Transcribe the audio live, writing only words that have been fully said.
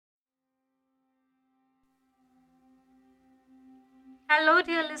Hello,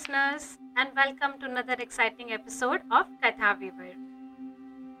 dear listeners, and welcome to another exciting episode of Katha Weaver.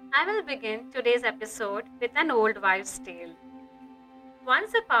 I will begin today's episode with an old wives' tale.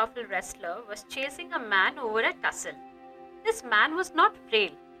 Once a powerful wrestler was chasing a man over a tussle. This man was not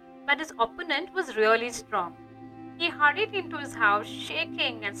frail, but his opponent was really strong. He hurried into his house,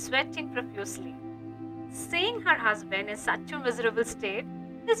 shaking and sweating profusely. Seeing her husband in such a miserable state,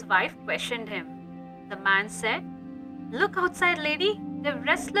 his wife questioned him. The man said, "Look outside, lady. The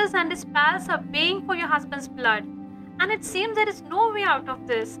wrestlers and his pals are baying for your husband's blood, and it seems there is no way out of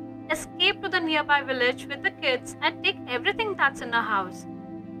this. Escape to the nearby village with the kids and take everything that's in her house."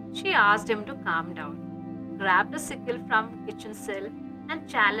 She asked him to calm down, grabbed a sickle from the kitchen sill, and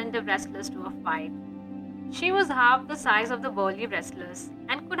challenged the wrestlers to a fight. She was half the size of the burly wrestlers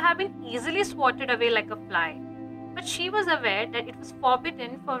and could have been easily swatted away like a fly. But she was aware that it was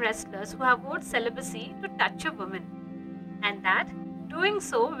forbidden for wrestlers who have vowed celibacy to touch a woman, and that doing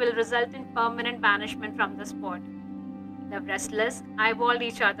so will result in permanent banishment from the sport. The wrestlers eyeballed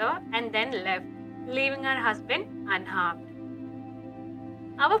each other and then left, leaving her husband unharmed.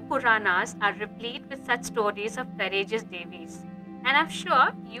 Our Puranas are replete with such stories of courageous Devis, and I'm sure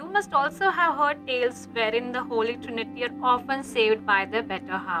you must also have heard tales wherein the Holy Trinity are often saved by their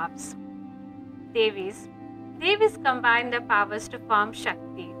better halves. Devis. Devis combine their powers to form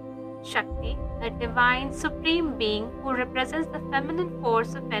Shakti. Shakti, a divine supreme being who represents the feminine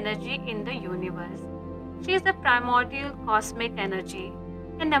force of energy in the universe. She is the primordial cosmic energy,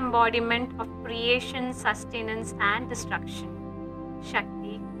 an embodiment of creation, sustenance, and destruction.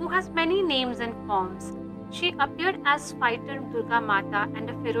 Shakti, who has many names and forms, she appeared as fighter Durga Mata and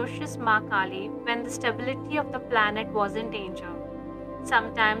a ferocious Ma Kali when the stability of the planet was in danger.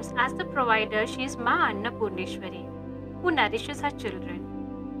 Sometimes, as the provider, she is Ma Annapurneshwari, who nourishes her children.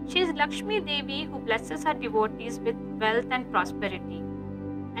 She is Lakshmi Devi, who blesses her devotees with wealth and prosperity.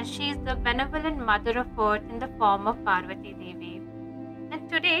 And she is the benevolent mother of earth in the form of Parvati Devi. And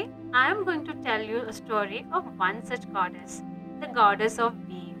today, I am going to tell you a story of one such goddess, the goddess of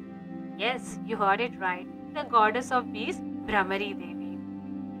bees. Yes, you heard it right, the goddess of bees, Brahmari Devi.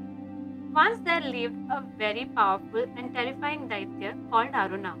 Once there lived a very powerful and terrifying Daitya called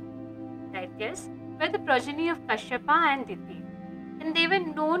Aruna. Daityas were the progeny of Kashyapa and Diti, and they were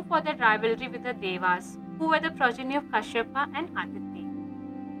known for their rivalry with the Devas, who were the progeny of Kashyapa and Aditi.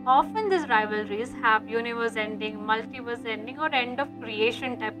 Often these rivalries have universe-ending, multiverse-ending, or end of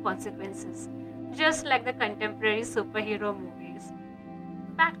creation type consequences, just like the contemporary superhero movies.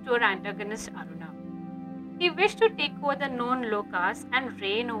 Back to our antagonist Aruna. He wished to take over the known lokas and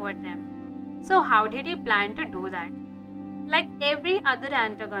reign over them. So how did he plan to do that? Like every other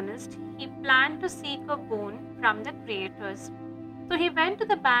antagonist, he planned to seek a boon from the creators. So he went to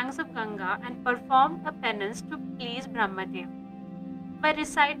the banks of Ganga and performed a penance to please BrahmaDev. By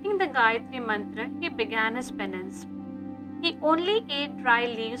reciting the Gayatri mantra, he began his penance. He only ate dry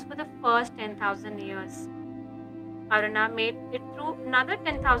leaves for the first 10,000 years. Aruna made it through another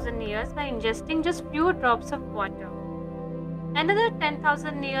 10,000 years by ingesting just few drops of water. Another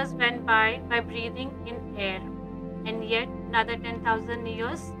 10,000 years went by breathing in air, and yet another 10,000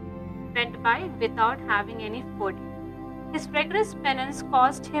 years went by without having any food. His rigorous penance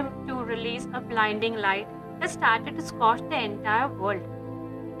caused him to release a blinding light that started to scorch the entire world.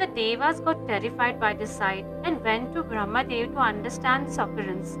 The Devas got terrified by this sight and went to BrahmaDev to understand this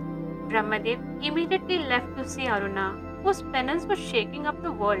occurrence. BrahmaDev immediately left to see Aruna, whose penance was shaking up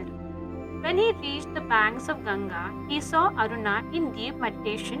the world. When he reached the banks of Ganga, he saw Aruna in deep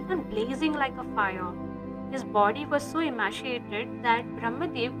meditation and blazing like a fire. His body was so emaciated that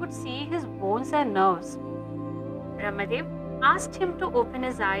BrahmaDev could see his bones and nerves. BrahmaDev asked him to open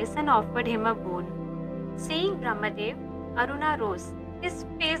his eyes and offered him a boon. Seeing BrahmaDev, Aruna rose, his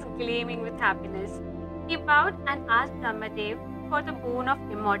face gleaming with happiness. He bowed and asked BrahmaDev for the boon of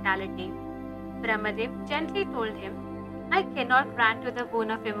immortality. BrahmaDev gently told him, "I cannot grant you the boon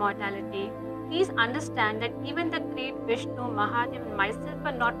of immortality. Please understand that even the great Vishnu, Mahadev and myself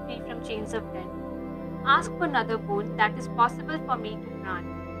are not free from chains of death. Ask for another boon that is possible for me to grant."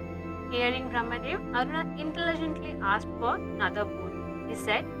 Hearing BrahmaDev, Aruna intelligently asked for another boon. He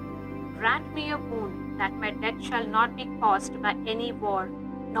said, "Grant me a boon that my death shall not be caused by any war,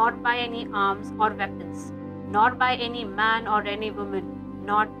 not by any arms or weapons, not by any man or any woman,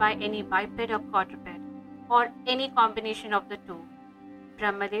 not by any biped or quadruped, or any combination of the two."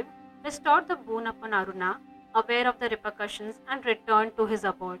 Brahmadev bestowed the boon upon Aruna, aware of the repercussions, and returned to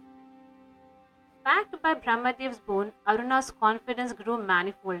his abode. Backed by Brahmadev's boon, Aruna's confidence grew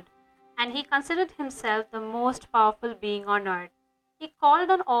manifold, and he considered himself the most powerful being on earth. He called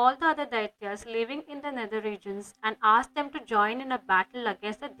on all the other Daityas living in the nether regions and asked them to join in a battle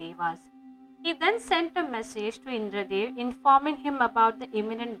against the Devas. He then sent a message to Indradev informing him about the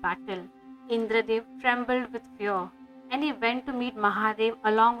imminent battle. Indradev trembled with fear and he went to meet Mahadev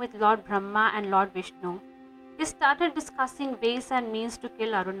along with Lord Brahma and Lord Vishnu. They started discussing ways and means to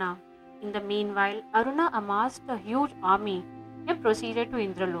kill Aruna. In the meanwhile, Aruna amassed a huge army and proceeded to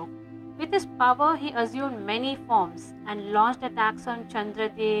Indralok. With his power, he assumed many forms and launched attacks on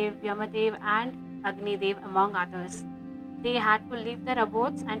Chandradev, Yamadev, and Agnidev, among others. They had to leave their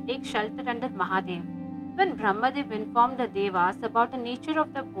abodes and take shelter under Mahadev. When BrahmaDev informed the Devas about the nature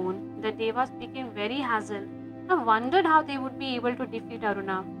of the boon, the Devas became very hassle and wondered how they would be able to defeat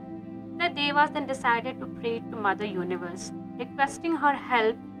Aruna. The Devas then decided to pray to Mother Universe, requesting her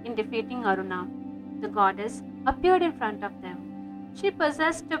help in defeating Aruna. The goddess appeared in front of them. She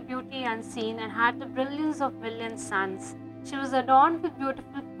possessed a beauty unseen and had the brilliance of million suns. She was adorned with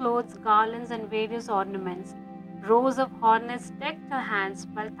beautiful clothes, garlands, and various ornaments. Rows of hornets decked her hands,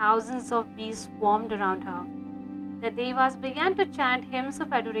 while thousands of bees swarmed around her. The Devas began to chant hymns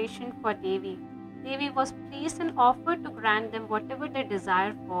of adoration for Devi. Devi was pleased and offered to grant them whatever they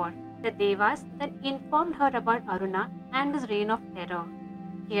desired for. The Devas then informed her about Aruna and his reign of terror.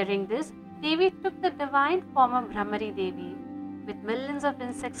 Hearing this, Devi took the divine form of Brahmari Devi, with millions of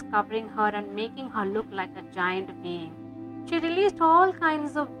insects covering her and making her look like a giant being. She released all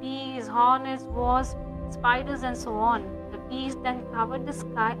kinds of bees, hornets, wasps, spiders, and so on. The bees then covered the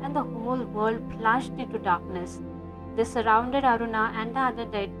sky and the whole world plunged into darkness. They surrounded Aruna and the other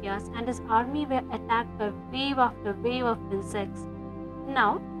Daityas, and his army were attacked by wave after wave of insects.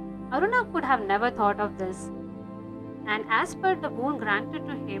 Now, Aruna could have never thought of this. And as per the boon granted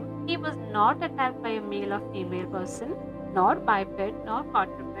to him, he was not attacked by a male or female person, nor biped, nor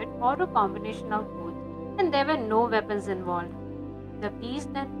quadruped, or a combination of both, and there were no weapons involved. The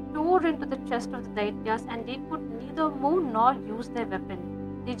beast then tore into the chest of the Daityas and they could neither move nor use their weapon.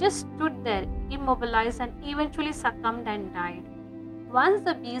 They just stood there, immobilized, and eventually succumbed and died. Once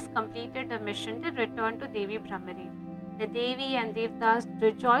the beast completed the mission, they returned to Devi Brahmari. The Devi and Devtas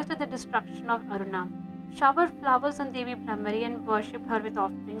rejoiced at the destruction of Aruna, showered flowers on Devi Brahmari, and worshipped her with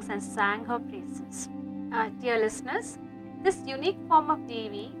offerings and sang her praises. Dear listeners, this unique form of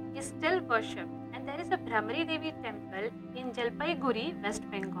Devi is still worshipped, and there is a Brahmari Devi temple in Jalpaiguri, West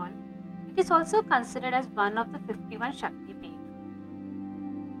Bengal. It is also considered as one of the 51 Shakti Peeth.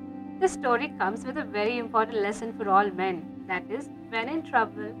 This story comes with a very important lesson for all men. That is, when in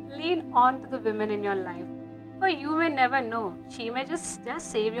trouble, lean on to the women in your life. For you may never know, she may just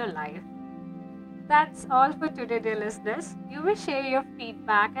save your life. That's all for today, dear listeners. You may share your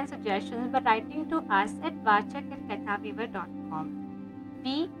feedback and suggestions by writing to us at vachak@kathaweaver.com.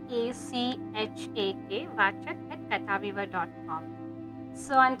 VACHAK, vachak@kathaweaver.com.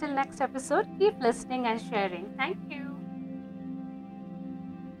 So until next episode, keep listening and sharing. Thank you.